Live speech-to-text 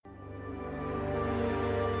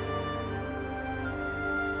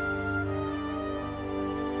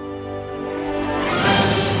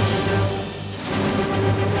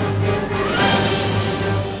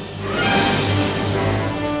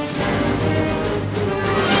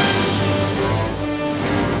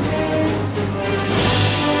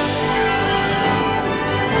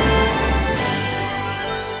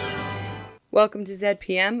Welcome to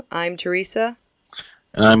ZPM. I'm Teresa.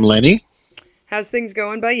 And I'm Lenny. How's things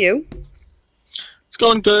going by you? It's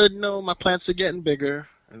going good. My plants are getting bigger.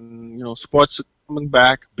 And, sports are coming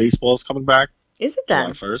back. Baseball's coming back Is it July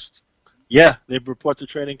then? 1st. Yeah, they report to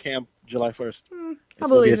training camp July 1st. I It's going to be a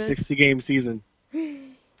believe it. 60-game season.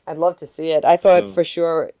 I'd love to see it. I thought So- for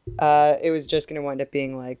sure it was just going to wind up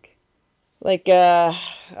being what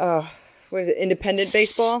is it, independent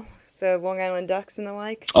baseball? The Long Island Ducks and the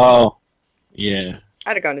like? Oh, yeah.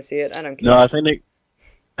 I'd have gone to see it. I don't care. No, I think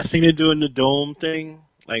they're doing the dome thing,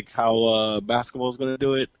 like how basketball's going to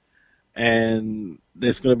do it. And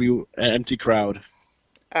there's going to be an empty crowd.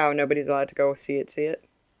 Oh, nobody's allowed to go see it?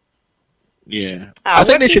 Yeah. Ah, I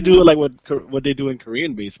think they what's should do it like what they do in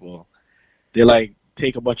Korean baseball. They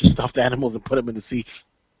take a bunch of stuffed animals and put them in the seats.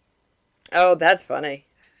 Oh, that's funny.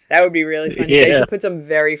 That would be really funny. They Yeah. should put some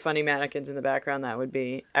very funny mannequins in the background. That would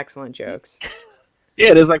be excellent jokes.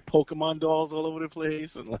 Yeah, there's Pokemon dolls all over the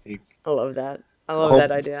place and I love that. I love that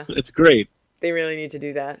idea. It's great. They really need to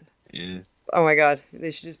do that. Yeah. Oh my god, they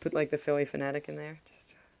should just put the Philly Fanatic in there.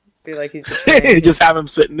 Just be like he's betraying. Just have him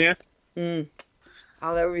sitting there.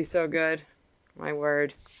 Oh, that would be so good. My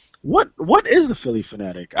word. What is a Philly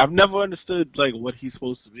fanatic? I've never understood what he's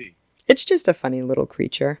supposed to be. It's just a funny little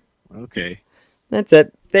creature. Okay. That's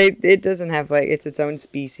it. It doesn't have it's its own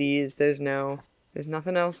species. There's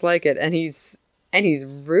nothing else like it. And he's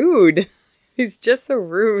rude. He's just so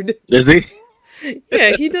rude. Is he?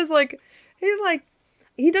 Yeah, he does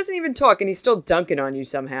he doesn't even talk and he's still dunking on you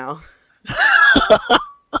somehow.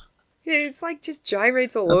 Yeah, it's just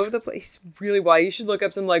gyrates all over the place. Really wild. You should look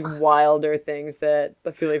up some wilder things that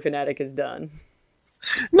the Philly Fanatic has done.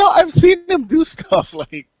 No, I've seen him do stuff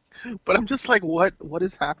but I'm just what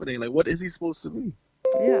is happening? What is he supposed to be?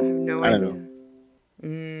 Yeah, I have no I idea.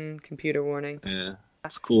 don't Computer warning. Yeah,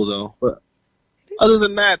 that's cool though. But other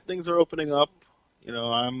than that, things are opening up.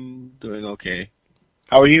 I'm doing okay.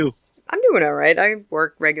 How are you? I'm doing all right. I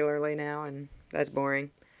work regularly now, and that's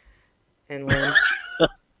boring. And lame.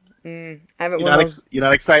 I haven't won. You're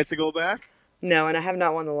not excited to go back? No, and I have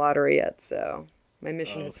not won the lottery yet, so my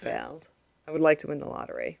mission has Okay. failed. I would like to win the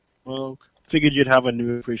lottery. Well, figured you'd have a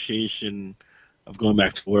new appreciation of going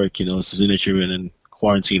back to work, seeing that you've been in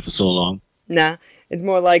quarantine for so long. Nah, it's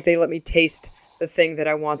more like they let me taste the thing that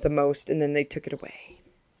I want the most, and then they took it away.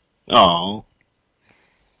 Oh,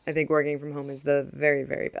 I think working from home is the very,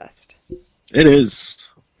 very best. it is.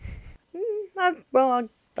 Well,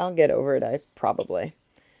 I'll get over it. Probably.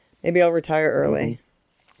 Maybe I'll retire early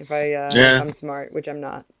if if I'm smart, which I'm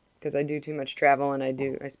not, because I do too much travel and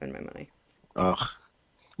I spend my money. Oh,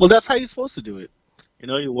 well, that's how you're supposed to do it.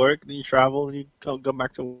 You work, then you travel, and you come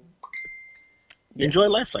back to Yeah. enjoy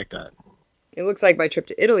life like that. It looks like my trip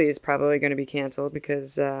to Italy is probably going to be canceled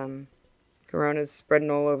because Corona's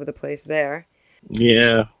spreading all over the place there.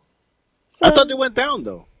 Yeah, So, I thought they went down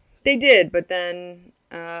though. they did, but then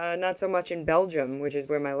not so much in Belgium, which is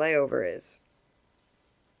where my layover is.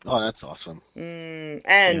 Oh, that's awesome. And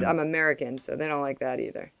Yeah. I'm American, so they don't like that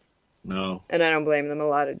either. No. And I don't blame them a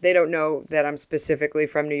lot. They don't know that I'm specifically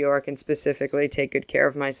from New York and specifically take good care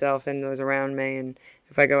of myself and those around me. And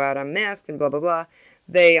if I go out, I'm masked and blah, blah, blah.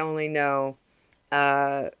 They only know,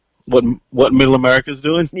 What Middle America's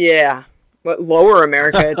doing? what Lower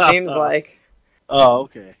America it seems like. Oh,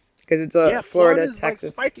 okay. Because it's Yeah, Florida, Florida's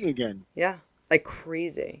Texas. spiking again. Yeah, like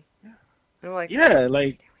crazy. Yeah. And I'm like, Yeah,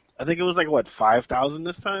 I think it was 5,000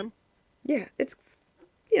 this time. yeah, it's,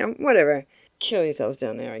 whatever. Kill yourselves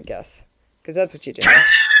down there, I guess. Because that's what you do.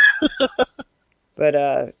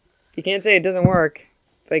 But you can't say it doesn't work.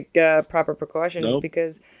 Proper precautions. Nope.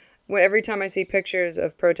 Because every time I see pictures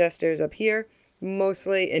of protesters up here,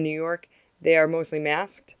 mostly in New York, they are mostly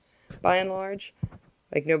masked, by and large.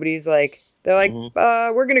 Nobody's they're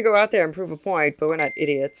we're going to go out there and prove a point, but we're not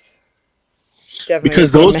idiots. Definitely.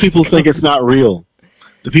 Because with no those people mask think on. it's not real.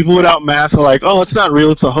 The people without masks are oh, it's not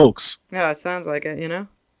real, it's a hoax. Yeah, it sounds like it,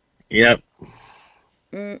 Yep.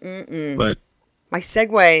 But My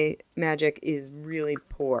segue magic is really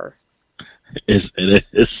poor. it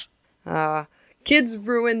is. Kids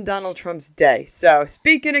ruined Donald Trump's day. So,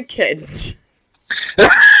 speaking of kids,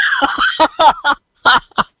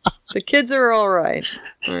 the kids are all right,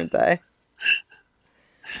 aren't they?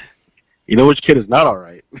 You know which kid is not all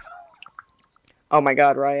right? Oh my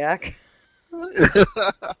God, Ryak.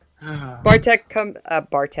 Braytak.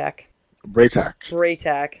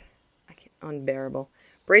 Braytak. Unbearable.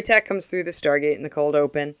 Braytak comes through the Stargate in the cold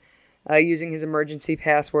open, using his emergency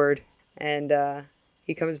password, and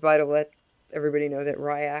he comes by to let everybody know that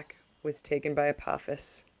Ryak was taken by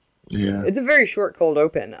Apophis. Yeah. It's a very short cold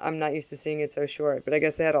open. I'm not used to seeing it so short, but I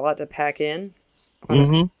guess they had a lot to pack in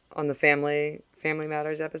on the Family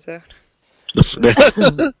Matters episode.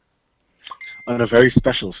 On a very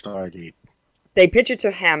special Stargate. They pitch it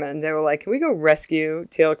to Hammond. They were like, can we go rescue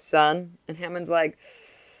Teal'c's son? And Hammond's like,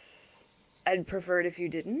 I'd prefer it if you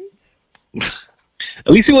didn't.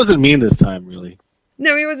 At least he wasn't mean this time, really.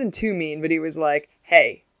 No, he wasn't too mean, but he was like,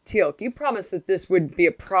 hey, Teal'c, you promised that this would be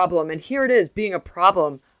a problem, and here it is, being a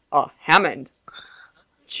problem. Oh, Hammond.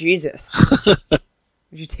 Jesus. Would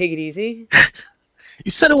you take it easy?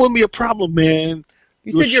 You said it wouldn't be a problem, man.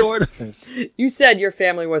 You said your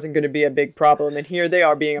family wasn't going to be a big problem, and here they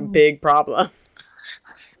are being a big problem.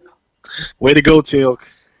 Way to go, Teal'c.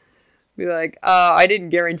 Be like, I didn't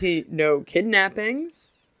guarantee no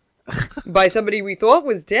kidnappings by somebody we thought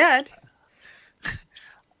was dead.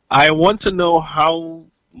 I want to know how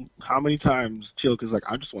many times Teal'c is like,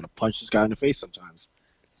 I just want to punch this guy in the face sometimes.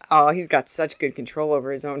 Oh, he's got such good control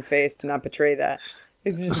over his own face to not betray that.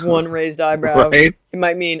 It's just one raised eyebrow. Right? It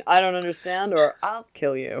might mean, I don't understand, or I'll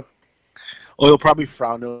kill you. Or he'll probably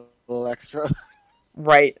frown a little extra.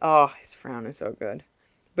 Right. Oh, his frown is so good.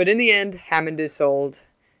 But in the end, Hammond is sold,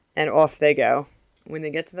 and off they go. When they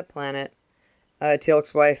get to the planet,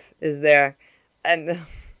 Teal'c's wife is there. And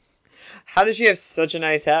how does she have such a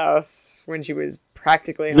nice house when she was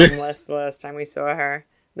practically homeless the last time we saw her? And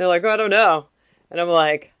they're like, oh, I don't know. And I'm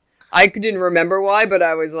like, I didn't remember why, but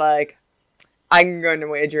I was like, I'm going to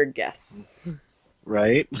wager a guess.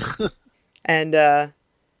 Right? And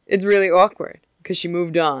it's really awkward because she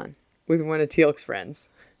moved on with one of Teal'c's friends.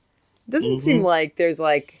 It doesn't seem like there's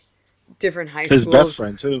like different high schools. His best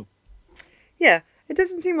friend, too. Yeah. It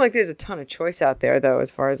doesn't seem like there's a ton of choice out there, though,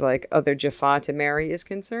 as far as like other Jaffa to marry is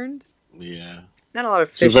concerned. Yeah. Not a lot of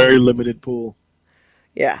It's fishes. a very limited pool.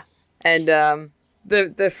 Yeah. And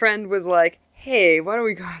the friend was like, hey, why don't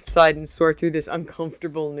we go outside and sort through this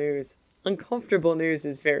uncomfortable news? Uncomfortable news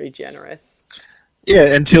is very generous.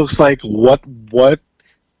 Yeah, and Teal'c's like,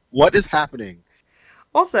 what is happening?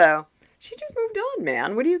 Also, she just moved on,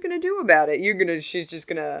 man. What are you going to do about it? She's just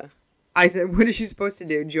going to... I said, what is she supposed to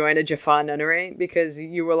do? Join a Jaffa nunnery? Because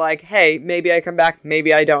you were like, hey, maybe I come back,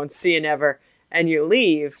 maybe I don't. See you never. And you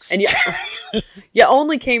leave. And you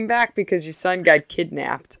only came back because your son got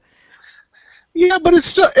kidnapped. Yeah, but it's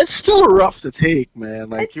still rough to take, man.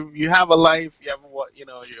 Like you have a life, you have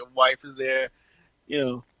your wife is there,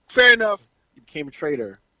 fair enough. You became a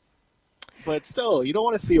traitor, but still, you don't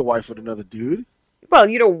want to see your wife with another dude. Well,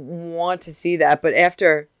 you don't want to see that, but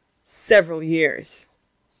after several years,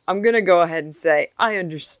 I'm gonna go ahead and say I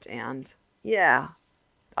understand. Yeah,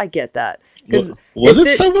 I get that. Was it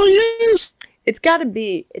several years? It's got to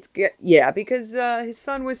be. Because his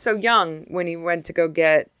son was so young when he went to go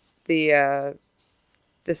get the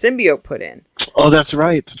symbiote put in. Oh, that's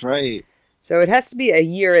right. That's right. So it has to be a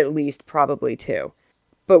year at least, probably 2.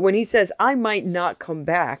 But when he says, I might not come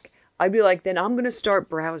back, I'd be like, then I'm going to start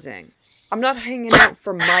browsing. I'm not hanging out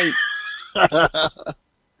for might.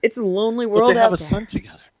 It's a lonely world out there. But they have a son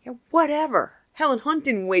together. Yeah, whatever. Helen Hunt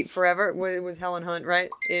didn't wait forever. It was Helen Hunt, right?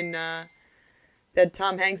 In that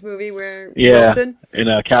Tom Hanks movie where Wilson? In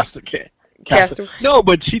Castaway. No,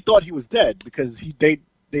 but she thought he was dead because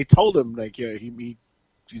they told him, like, yeah,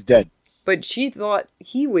 he's dead. But she thought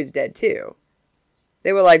he was dead, too.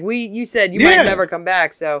 They were like, you said you might never come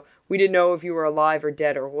back, so we didn't know if you were alive or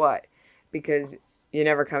dead or what, because you're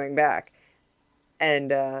never coming back.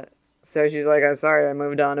 And so she's like, I'm sorry, I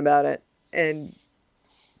moved on about it. And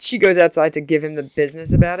she goes outside to give him the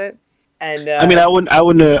business about it. And I mean, I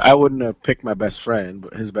wouldn't have picked my best friend,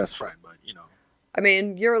 but his best friend, but I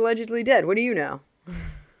mean, you're allegedly dead. What do you know?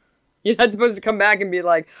 You're not supposed to come back and be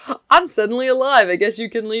like, I'm suddenly alive. I guess you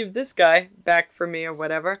can leave this guy back for me or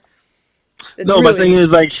whatever. But the thing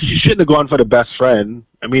is, like, you shouldn't have gone for the best friend.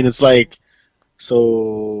 I mean, it's like, so,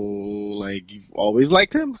 like, you've always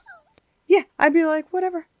liked him? Yeah, I'd be like,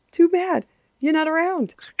 whatever. Too bad. You're not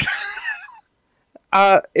around.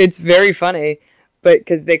 It's very funny, but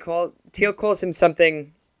because Teal'c calls him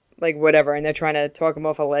something, like, whatever, and they're trying to talk him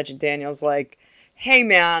off a ledge, and Daniel's like, hey,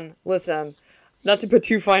 man, listen, not to put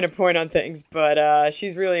too fine a point on things, but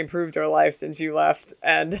she's really improved her life since you left,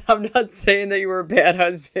 and I'm not saying that you were a bad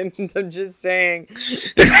husband, I'm just saying,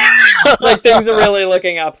 like, things are really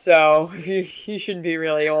looking up, so you shouldn't be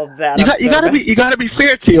really all that upset. You gotta be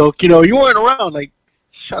fair, Teal'c, you weren't around, like,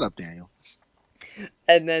 shut up, Daniel.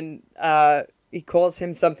 And then he calls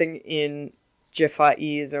him something in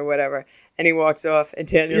Jaffa'ese or whatever, and he walks off, and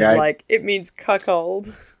Daniel's like, it means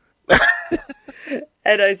cuckold.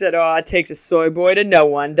 And I said, oh, it takes a soy boy to know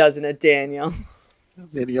one, doesn't it, Daniel?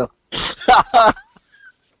 Daniel. I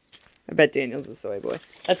bet Daniel's a soy boy.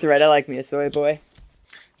 That's right, I like me a soy boy.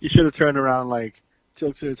 You should have turned around like,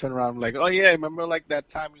 Teal to turn around like, oh yeah, remember like that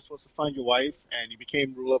time you're supposed to find your wife and you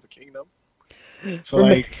became ruler of a kingdom? So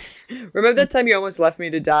Remember, like, remember that time you almost left me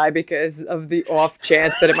to die because of the off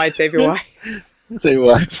chance that it might save your wife? say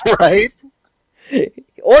wife, right?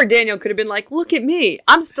 Or Daniel could have been like, look at me.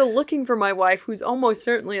 I'm still looking for my wife who's almost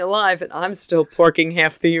certainly alive, and I'm still porking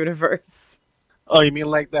half the universe. Oh, you mean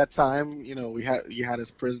like that time, you had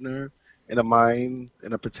us prisoner in a mine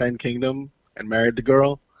in a pretend kingdom and married the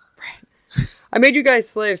girl? I made you guys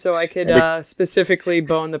slaves so I could specifically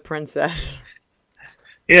bone the princess.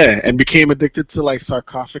 Yeah, and became addicted to like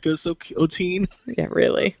sarcophagus Otine. Yeah,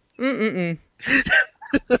 really. Mm-mm-mm.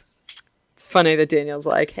 It's funny that Daniel's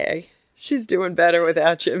like, hey, she's doing better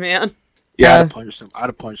without you, man. Yeah, I'd have punched him. I'd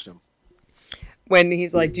have punched him. When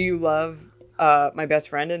he's like, do you love my best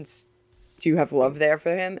friend and do you have love there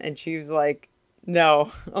for him? And she was like,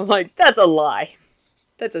 no. I'm like, that's a lie.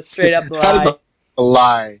 That's a straight up lie. That is a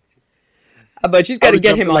lie. But she's got to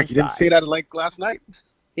get him on like, side. You didn't say that like last night?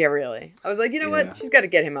 Yeah, really. I was like, you know what? She's got to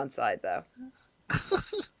get him on side, though.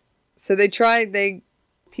 So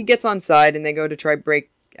he gets on side and they go to try break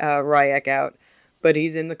Ryak out, but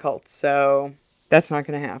he's in the cult, so that's not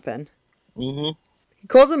going to happen. Mm-hmm. He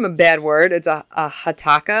calls him a bad word. It's a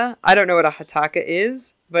hataka. I don't know what a hataka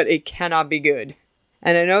is, but it cannot be good.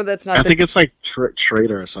 And I know that's not. I think it's like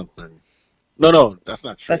traitor or something. No, that's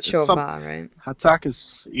not traitor. That's Shova, right? Hatak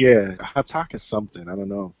is something. I don't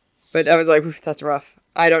know. But I was like, oof, that's rough.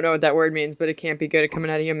 I don't know what that word means, but it can't be good at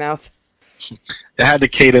coming out of your mouth. It had the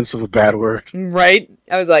cadence of a bad word. Right?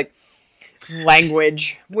 I was like,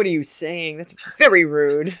 language. What are you saying? That's very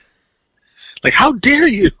rude. Like, how dare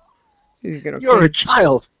you? You're a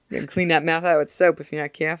child. You're going to clean that mouth out with soap if you're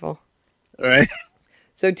not careful. All right.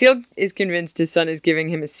 So Teal is convinced his son is giving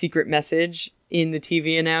him a secret message in the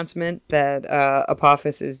TV announcement that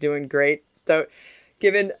Apophis is doing great. So,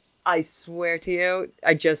 given, I swear to you,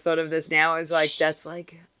 I just thought of this now. I was like, that's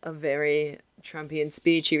like a very Trumpian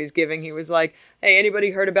speech he was giving. He was like, hey,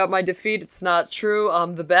 anybody heard about my defeat? It's not true.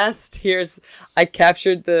 I'm the best. I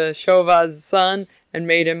captured the Shova's son and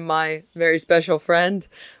made him my very special friend.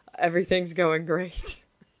 Everything's going great.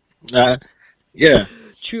 Yeah.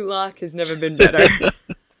 Chulak has never been better.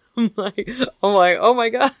 I'm like, oh my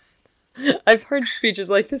God. I've heard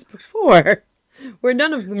speeches like this before, where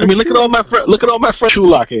none of them. I mean, look at all my friends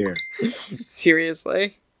Chulak here.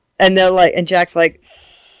 Seriously, and they're like, and Jack's like,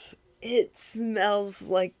 it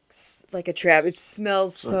smells like a trap. It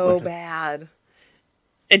smells so bad.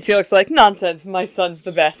 And Teal'c's like, nonsense. My son's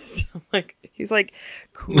the best. He's like,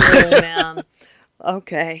 cool, man.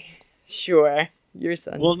 Okay, sure, your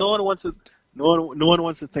son. Well, no one wants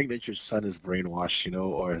to think that your son is brainwashed,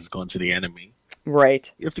 or has gone to the enemy.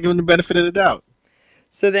 Right. You have to give him the benefit of the doubt.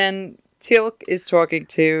 So then Teal'c is talking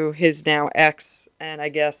to his now ex, and I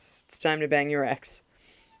guess it's time to bang your ex.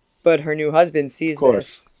 But her new husband sees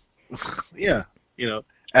this. Yeah,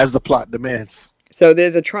 as the plot demands. So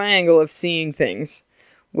there's a triangle of seeing things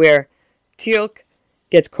where Teal'c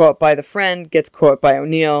gets caught by the friend, gets caught by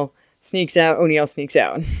O'Neill, sneaks out, O'Neill sneaks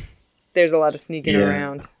out. There's a lot of sneaking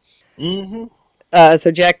around. Mm-hmm. So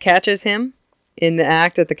Jack catches him in the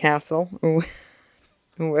act at the castle,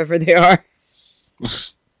 whoever they are.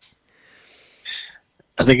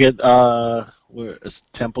 I think a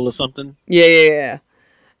temple or something. Yeah.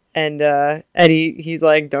 And he's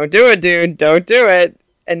like, don't do it, dude, don't do it.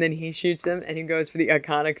 And then he shoots him, and he goes for the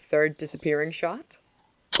iconic third disappearing shot.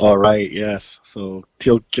 All right, yes. So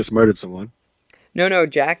Teal'c just murdered someone. No,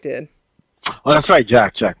 Jack did. Oh, that's right,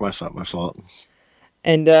 Jack, my fault.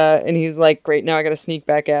 And he's like, great, now I gotta sneak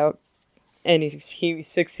back out. And he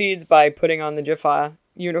succeeds by putting on the Jaffa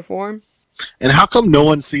uniform. And how come no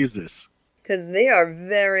one sees this? Because they are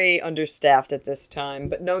very understaffed at this time.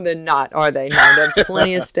 But no, they're not, are they? No, they have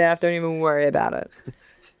plenty of staff. Don't even worry about it.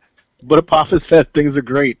 But Apophis said things are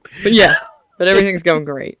great. But everything's going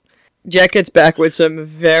great. Jack gets back with some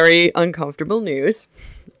very uncomfortable news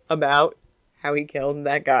about how he killed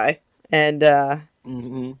that guy. And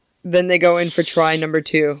then they go in for try number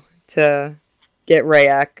 2 to get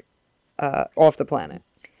Ryak off the planet.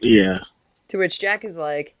 Yeah. To which Jack is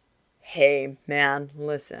like, hey, man,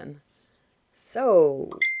 listen. So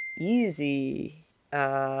easy.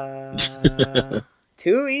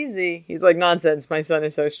 Too easy. He's like, nonsense. My son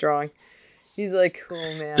is so strong. He's like,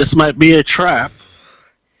 cool, man. This might be a trap.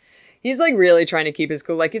 He's like really trying to keep his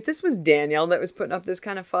cool. Like if this was Daniel that was putting up this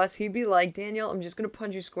kind of fuss, he'd be like, Daniel, I'm just going to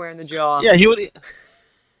punch you square in the jaw. Yeah, he would.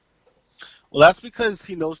 Well, that's because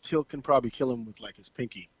he knows Teal'c can probably kill him with like his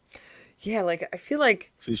pinky. Yeah, like I feel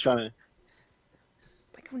like. So he's trying to.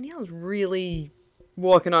 Like O'Neill's really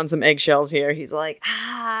walking on some eggshells here. He's like,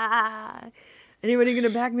 anybody going to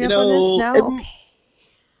back me up on this? No?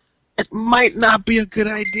 might not be a good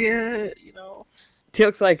idea, you know.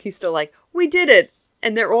 Teal'c's like, he's still like, we did it.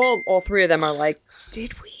 And they're all three of them are like,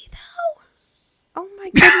 did we though? Oh my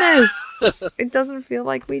goodness. It doesn't feel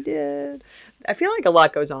like we did. I feel like a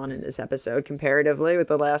lot goes on in this episode comparatively with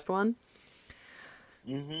the last one.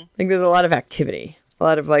 Mm-hmm. I think there's a lot of activity, a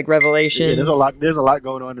lot of like revelations. Yeah, there's a lot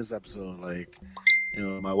going on in this episode. Like, you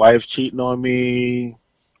know, my wife's cheating on me,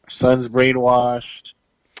 my son's brainwashed.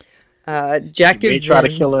 Jack gives they try to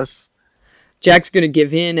kill us. Jack's gonna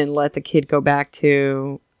give in and let the kid go back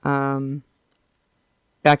to Earth,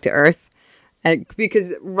 and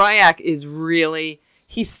because Ryak is really,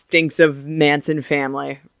 he stinks of Manson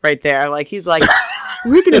family right there. Like he's like,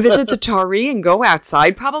 we're gonna visit the Tari and go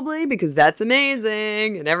outside probably because that's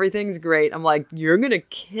amazing and everything's great. I'm like, you're gonna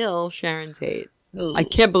kill Sharon Tate. I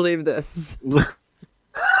can't believe this.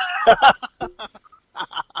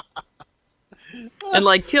 And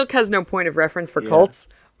like Teal'c has no point of reference for cults,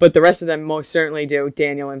 but the rest of them most certainly do.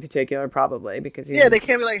 Daniel in particular, probably because he's... they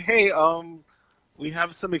can't be like, hey, we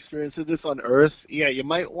have some experience with this on Earth. Yeah, you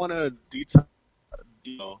might want to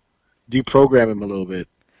deprogram him a little bit.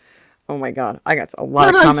 Oh my god, I got a lot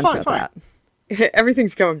of comments about that.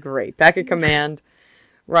 Everything's going great. Back at command,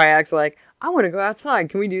 Ryak's like, I want to go outside.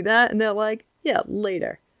 Can we do that? And they're like, yeah,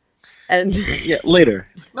 later. And yeah, later.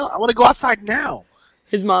 No, I want to go outside now.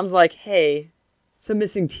 His mom's like, hey, some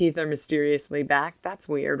missing teeth are mysteriously back. That's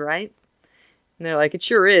weird, right? And they're like, it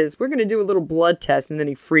sure is. We're going to do a little blood test. And then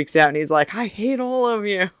he freaks out and he's like, I hate all of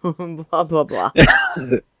you. Blah, blah, blah.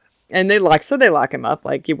 And they lock him up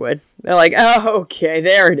like you would. They're like, oh, okay,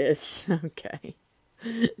 there it is. Okay.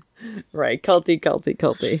 Right,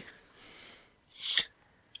 culty.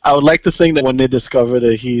 I would like to think that when they discover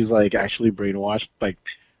that he's like actually brainwashed, like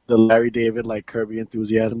the Larry David, like Kirby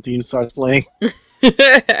Enthusiasm theme starts playing.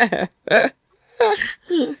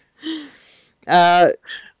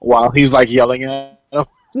 While he's like yelling at him.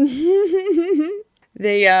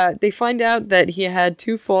 They find out that he had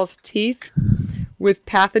 2 false teeth with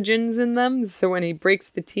pathogens in them, so when he breaks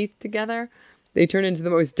the teeth together, they turn into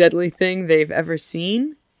the most deadly thing they've ever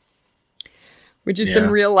seen. Which is some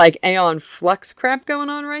real like Aeon Flux crap going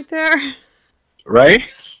on right there. Right?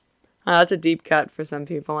 That's a deep cut for some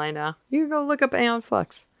people, I know. You can go look up Aeon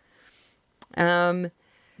Flux. The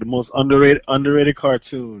most underrated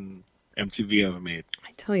cartoon MTV ever made.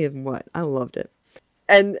 I tell you what, I loved it.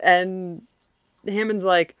 And Hammond's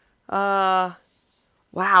like,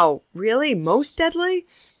 wow, really? Most deadly?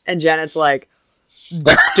 And Janet's like,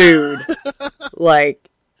 dude,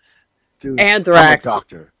 anthrax. I'm a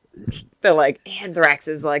doctor. They're like, anthrax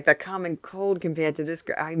is like the common cold compared to this.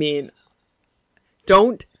 I mean,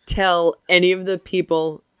 don't tell any of the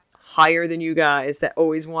people higher than you guys that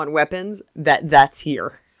always want weapons that's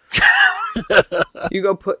here. You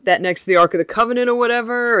go put that next to the Ark of the Covenant or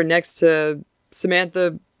whatever, or next to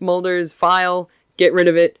Samantha Mulder's file, get rid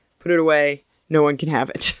of it, put it away. No one can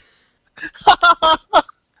have it.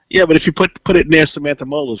 Yeah, but if you put it near Samantha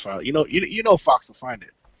Mulder's file, you know Fox will find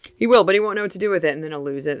it. He will, but he won't know what to do with it, and then he'll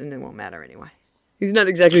lose it, and it won't matter anyway. He's not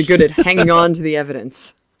exactly good at hanging on to the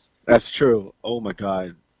evidence. That's true. Oh my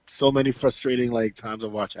god, so many frustrating like times I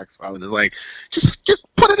watch X-Files, and it's like, just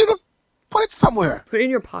put it somewhere. Put it in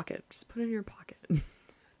your pocket. Just put it in your pocket.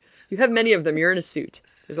 You have many of them. You're in a suit.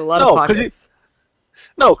 There's a lot of pockets.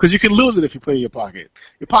 Because you can lose it if you put it in your pocket.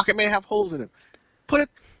 Your pocket may have holes in it. Put it,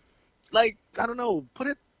 like, I don't know, put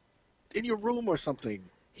it in your room or something.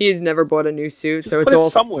 He's never bought a new suit, Just so it's all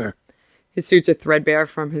somewhere. His suits are threadbare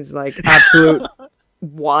from his like absolute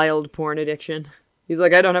wild porn addiction. He's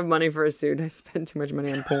like, I don't have money for a suit. I spend too much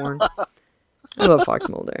money on porn. I love Fox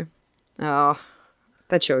Mulder. Oh,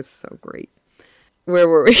 that show is so great. Where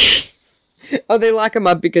were we? Oh, they lock him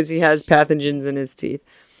up because he has pathogens in his teeth.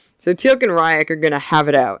 So Teal'c and Ryak are gonna have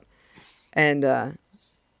it out, and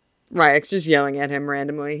Ryak's just yelling at him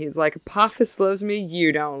randomly. He's like, Apophis loves me,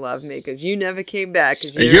 you don't love me, because you never came back,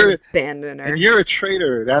 because you're an abandoner. And you're a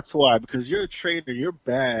traitor, that's why, because you're a traitor, you're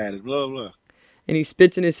bad, and blah, blah. And he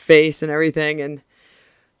spits in his face and everything, and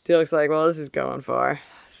Teal'c's like, well, this is going far.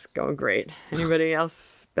 It's going great. Anybody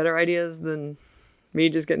else better ideas than me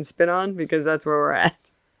just getting spit on? Because that's where we're at.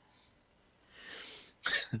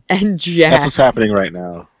 And Jack... That's what's happening right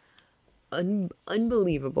now.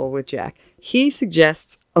 Unbelievable with Jack. He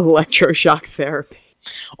suggests electroshock therapy.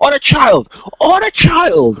 On a child! On a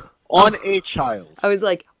child! On a child. I was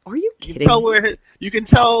like, are you kidding? You can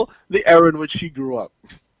tell the era in which he grew up.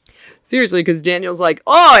 Seriously, because Daniel's like,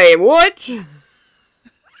 oi, what?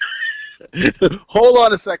 Hold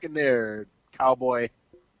on a second there, cowboy.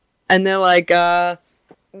 And they're like,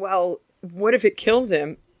 well, what if it kills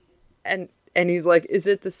him? And he's like, is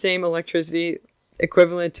it the same electricity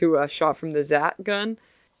equivalent to a shot from the Zat gun?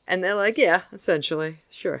 And they're like, yeah, essentially.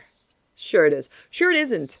 Sure. Sure it is. Sure it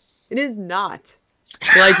isn't. It is not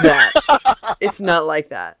like that. It's not like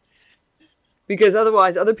that. Because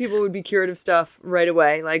otherwise, other people would be cured of stuff right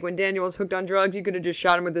away. Like when Daniel was hooked on drugs, you could have just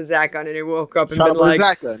shot him with a Zat gun and he woke up and been like...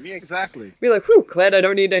 Zat gun. Yeah, exactly. Be like, whew, glad I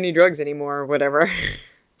don't need any drugs anymore or whatever.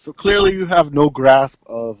 So clearly you have no grasp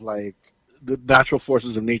of, like, the natural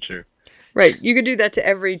forces of nature. Right. You could do that to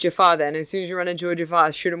every Jaffa then. As soon as you run into a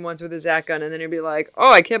Jaffa, shoot him once with a Zat gun, and then you'd be like,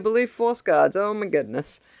 oh, I can't believe false gods. Oh, my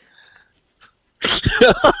goodness.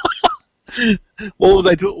 What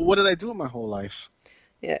did I do in my whole life?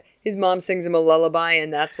 Yeah. His mom sings him a lullaby,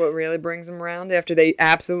 and that's what really brings him around after they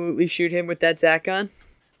absolutely shoot him with that Zat gun.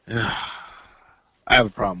 I have a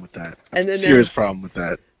problem with that. And then serious problem with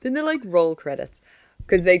that. Then they're like roll credits.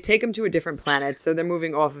 Because they take him to a different planet, so they're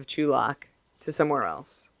moving off of Chulak to somewhere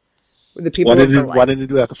else. The people of the light. Why didn't they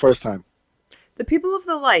do that the first time? The people of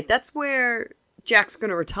the light. That's where Jack's going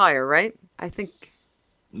to retire, right? I think.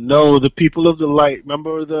 No, the people of the light.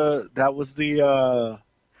 Remember that was the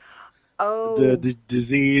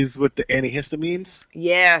disease with the antihistamines?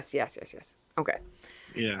 Yes. Okay.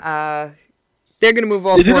 Yeah. They're going to move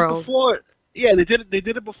off world. They did it before. Yeah, they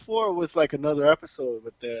did it before with like another episode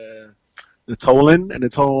with the Tolan, and the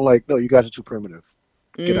Tolan like, no, you guys are too primitive.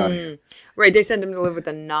 Get out of here. Right, they sent him to live with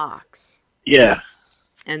the Nox. Yeah.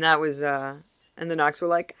 And that was, and the Nox were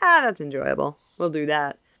like, that's enjoyable. We'll do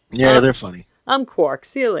that. Yeah, they're funny. I'm Quark.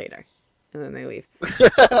 See you later. And then they leave.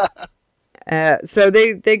 So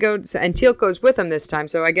they go, and Teal'c goes with them this time,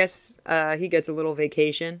 so I guess he gets a little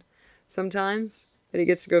vacation sometimes that he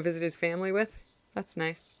gets to go visit his family with. That's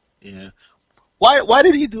nice. Yeah. Why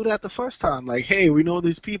did he do that the first time? Like, hey, we know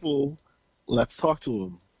these people. Let's talk to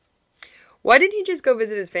them. Why didn't he just go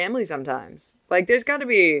visit his family sometimes? Like, there's got to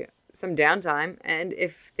be some downtime, and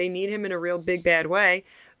if they need him in a real big bad way,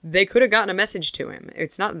 they could have gotten a message to him.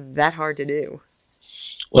 It's not that hard to do.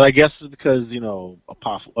 Well, I guess it's because, the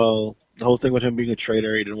whole thing with him being a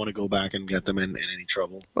traitor, he didn't want to go back and get them in any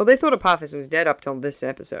trouble. Well, they thought Apophis was dead up till this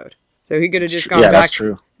episode. So he could have just gone back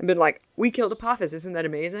and been like, we killed Apophis, isn't that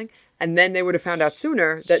amazing? And then they would have found out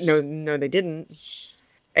sooner that no, they didn't.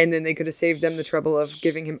 And then they could have saved them the trouble of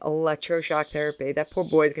giving him electroshock therapy. That poor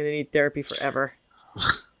boy's going to need therapy forever.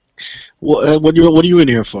 Well, what are you in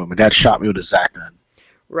here for? My dad shot me with a Zat gun.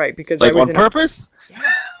 Right, because like I was on purpose? Yeah,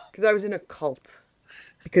 because I was in a cult.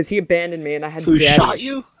 Because he abandoned me and I had So he daddy shot issues.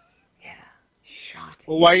 you? Yeah, shot.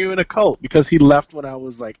 Well, why are you in a cult? Because he left when I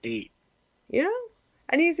was like 8. You know?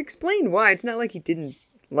 And he's explained why. It's not like he didn't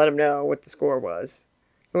let him know what the score was.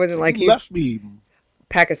 It wasn't like he left me.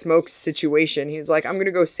 Pack of Smokes situation. He was like, I'm going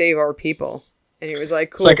to go save our people. And he was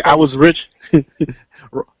like, cool. It's like, I was rich.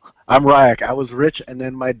 I'm Ryak. I was rich, and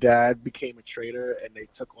then my dad became a traitor, and they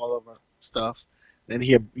took all of our stuff. Then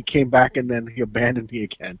he came back, and then he abandoned me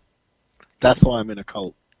again. That's why I'm in a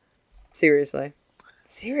cult. Seriously.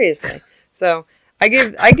 So I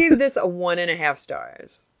gave this a 1.5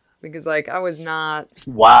 stars. Because, like, I was not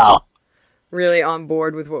really on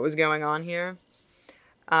board with what was going on here.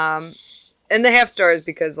 And the half stars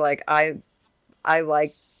because, like, I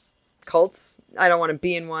like cults. I don't want to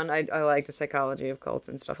be in one. I like the psychology of cults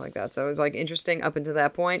and stuff like that. So it was, like, interesting up until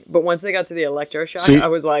that point. But once they got to the electroshock, I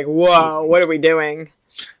was like, whoa, what are we doing?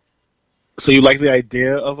 So you like the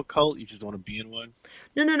idea of a cult? You just don't want to be in one?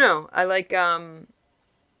 No. I like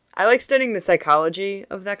studying the psychology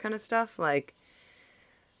of that kind of stuff. Like,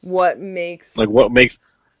 what makes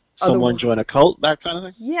someone join a cult, that kind of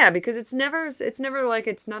thing? Yeah, because it's never like,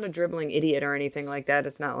 it's not a dribbling idiot or anything like that.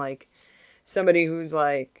 It's not like somebody who's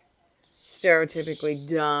like stereotypically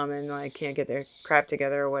dumb and like can't get their crap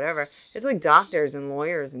together or whatever. It's like doctors and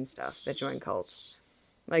lawyers and stuff that join cults.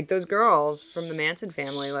 Like those girls from the Manson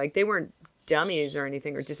family, like they weren't dummies or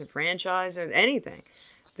anything or disenfranchised or anything.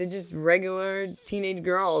 They're just regular teenage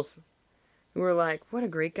girls who were like, what a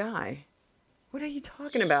great guy. What are you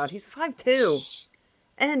talking about? He's 5'2".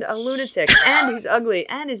 And a lunatic, and he's ugly,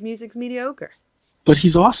 and his music's mediocre. But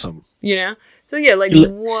he's awesome. You know? So yeah, like,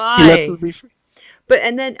 why? He lets us be free. But,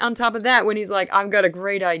 and then on top of that, when he's like, I've got a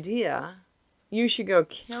great idea, you should go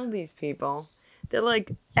kill these people. They're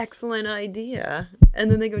like, excellent idea. And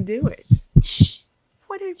then they go do it.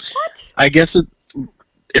 What? I guess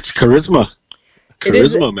it's charisma.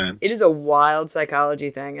 Charisma, man. It is a wild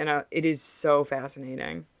psychology thing, and it is so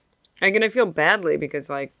fascinating. Like, and I feel badly because,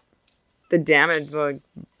 like, the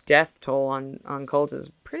death toll on cults is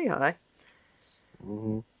pretty high.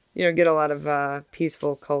 Mm-hmm. You don't get a lot of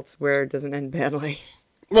peaceful cults where it doesn't end badly.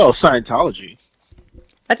 Well, Scientology.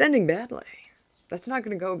 That's ending badly. That's not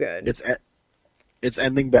going to go good. It's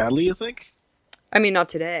ending badly, you think? I mean, not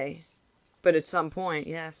today. But at some point,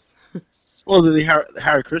 yes. Well, the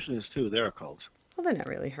Hare Krishnas too. They're a cult. Well, they're not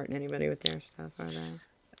really hurting anybody with their stuff, are they?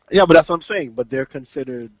 Yeah, but that's what I'm saying. But they're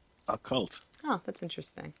considered a cult. Oh, that's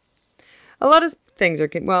interesting. A lot of things are,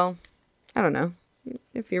 well, I don't know.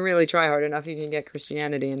 If you really try hard enough, you can get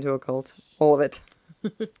Christianity into a cult. All of it.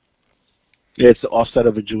 Yeah, it's the offset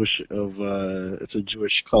of it's a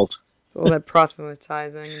Jewish cult. All that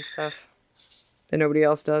proselytizing and stuff that nobody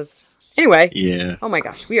else does. Anyway. Yeah. Oh my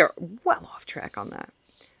gosh, we are well off track on that.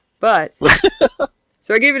 But,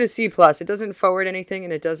 so I gave it a C+. It doesn't forward anything,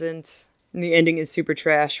 and it doesn't, and the ending is super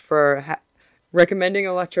trash for recommending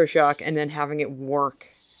electroshock and then having it work.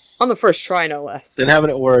 On the first try, no less. Then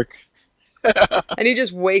having it work. And he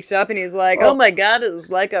just wakes up and he's like, oh my god, it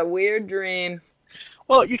was like a weird dream.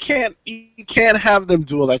 Well, you can't have them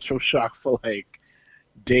do electroshock for like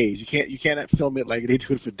days. You can't film it like they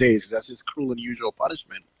do it for days, because that's just cruel and unusual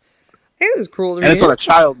punishment. It was cruel to me. And it's on a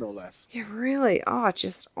child, no less. Yeah, really. Oh, it's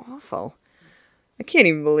just awful. I can't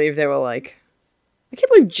even believe they were like... I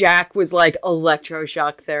can't believe Jack was like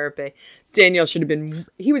electroshock therapy. Daniel should have been...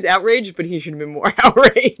 He was outraged, but he should have been more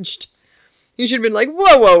outraged. He should have been like,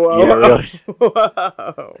 whoa, whoa, whoa. Yeah, really.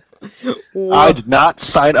 Whoa. Whoa. I did not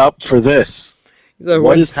sign up for this. Like,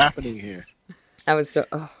 what is happening here? I was so...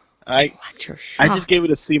 Oh, I electroshock. I just gave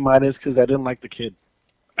it a C- because I didn't like the kid.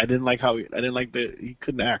 I didn't like he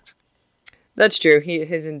couldn't act. That's true.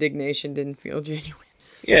 His indignation didn't feel genuine.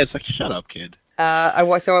 Yeah, it's like, shut up, kid. I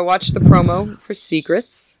watched the promo for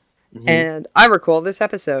Secrets, and I recall this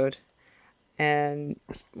episode, and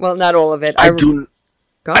well, not all of it. I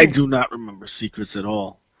do not remember Secrets at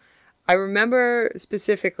all. I remember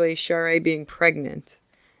specifically Sharae being pregnant,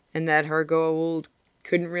 and that her Goa'uld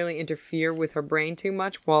couldn't really interfere with her brain too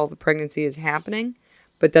much while the pregnancy is happening.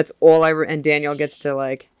 But that's all and Daniel gets to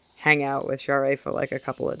like hang out with Sharae for like a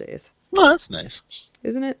couple of days. No, that's nice,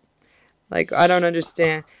 isn't it? Like, I don't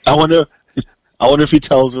understand. I wonder if he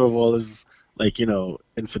tells her of all his, like,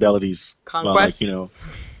 infidelities. Conquests? Well, like,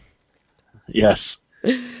 yes.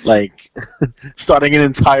 Like, starting an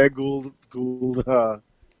entire Goa'uld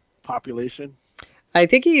population. I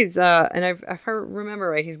think he's, and if I remember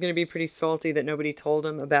right, he's going to be pretty salty that nobody told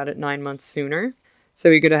him about it 9 months sooner.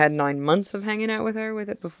 So he could have had 9 months of hanging out with her with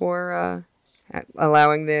it before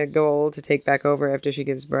allowing the Goa'uld to take back over after she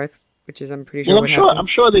gives birth, which is, I'm pretty sure, I'm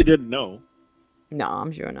sure they didn't know. No,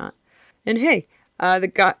 I'm sure not. And hey,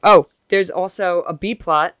 the guy... Oh, there's also a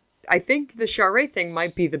B-plot. I think the Sharae thing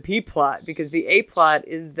might be the B-plot, because the A-plot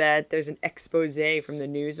is that there's an expose from the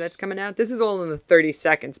news that's coming out. This is all in the 30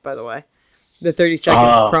 seconds, by the way. The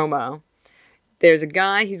 30-second promo. There's a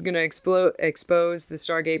guy, he's going to expose the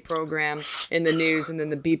Stargate program in the news, and then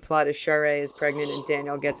the B-plot is Sharae is pregnant and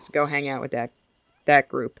Daniel gets to go hang out with that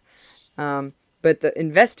group. But the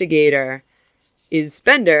investigator is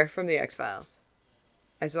Spender from the X-Files.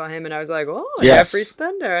 I saw him and I was like, oh, yes. Jeffrey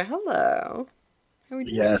Spender, hello. How we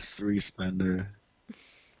doing? Yes, Spender.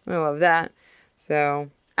 I love that.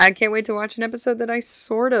 So, I can't wait to watch an episode that I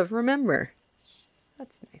sort of remember.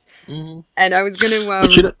 That's nice. Mm-hmm. And I was going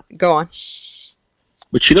to go on.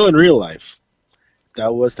 But in real life,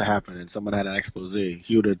 that was to happen and someone had an expose,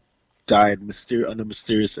 he would have died under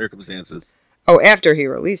mysterious circumstances. Oh, after he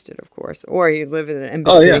released it, of course. Or he'd live in an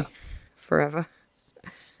embassy forever.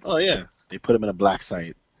 Oh, yeah. They put him in a black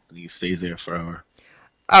site and he stays there forever.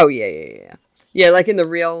 Oh, yeah. Yeah, like in the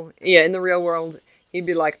real world, he'd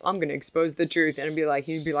be like, I'm going to expose the truth. And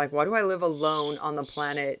he'd be like, why do I live alone on the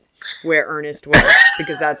planet where Ernest was?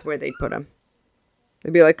 Because that's where they'd put him.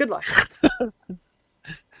 They'd be like, good luck.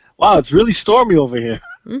 Wow, it's really stormy over here.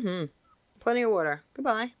 Mm-hmm. Plenty of water.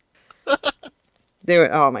 Goodbye.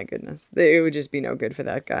 Oh my goodness. It would just be no good for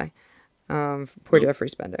that guy. Poor Jeffrey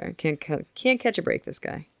Spender. Can't catch a break, this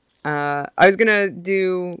guy. I was gonna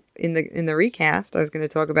do in the recast. I was gonna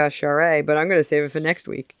talk about Sharae, but I'm gonna save it for next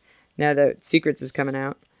week. Now that Secrets is coming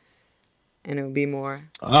out, and it'll be more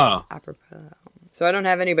apropos. So I don't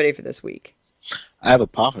have anybody for this week. I have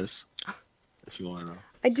Apophis, if you want to know.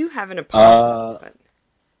 I do have an Apophis, but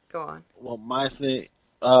go on. Well, my thing,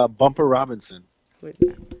 Bumper Robinson. Who is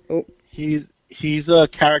that? Oh, he's a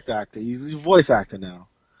character actor. He's a voice actor now,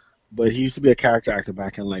 but he used to be a character actor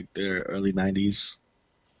back in like the early '90s.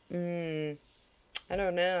 I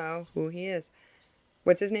don't know who he is.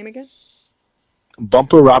 What's his name again?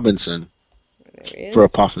 Bumper Robinson. There he is. For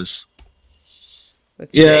Apophis.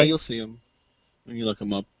 Let's see. You'll see him when you look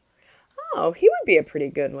him up. Oh, he would be a pretty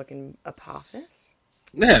good looking Apophis.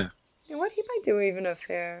 Yeah. You know what? He might do even a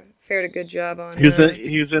fair to good job on. He was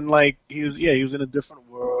in a different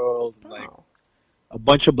world, like a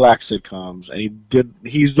bunch of black sitcoms, and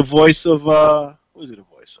he's the voice of who is he the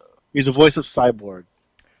voice of? He's the voice of Cyborg.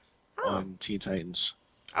 on Teen Titans.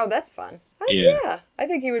 Oh, that's fun. Yeah. Yeah, I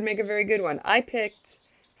think he would make a very good one. I picked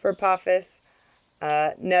for Apophis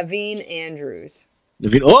Naveen Andrews.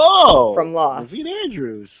 From Lost. Naveen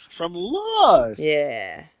Andrews from Lost.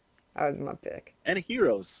 Yeah, that was my pick. And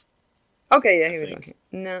Heroes. Okay, yeah, he was on here.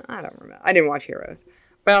 No, I don't remember. I didn't watch Heroes.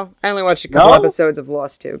 Well, I only watched a couple episodes of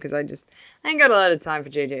Lost too because I ain't got a lot of time for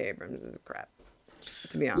J.J. Abrams. This is crap,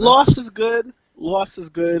 to be honest. Lost is good. Lost is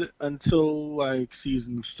good until like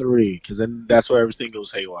season 3, because then that's where everything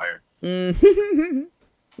goes haywire. And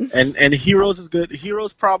Heroes is good.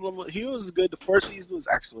 Heroes is good. The first season was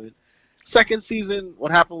excellent. Second season,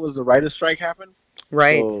 what happened was the writer's strike happened.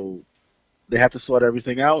 Right. So they had to sort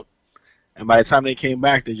everything out. And by the time they came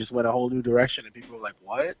back, they just went a whole new direction, and people were like,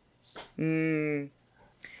 "What?"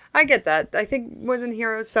 I get that. I think wasn't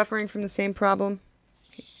Heroes suffering from the same problem?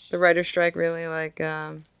 The writer's strike really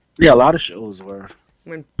Yeah, a lot of shows were.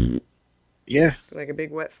 When yeah. Like a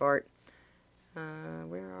big wet fart.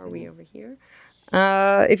 Where are we over here?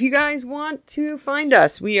 If you guys want to find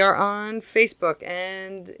us, we are on Facebook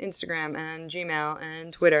and Instagram and Gmail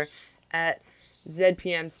and Twitter at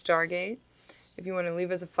ZPM Stargate. If you want to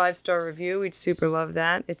leave us a 5-star review, we'd super love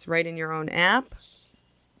that. It's right in your own app.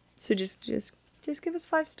 So just give us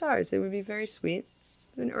 5 stars. It would be very sweet.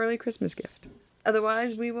 It's an early Christmas gift.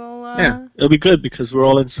 Otherwise, we will... yeah, it'll be good because we're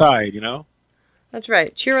all inside, you know? That's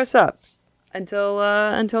right. Cheer us up.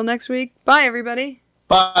 Until next week. Bye, everybody.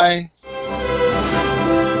 Bye.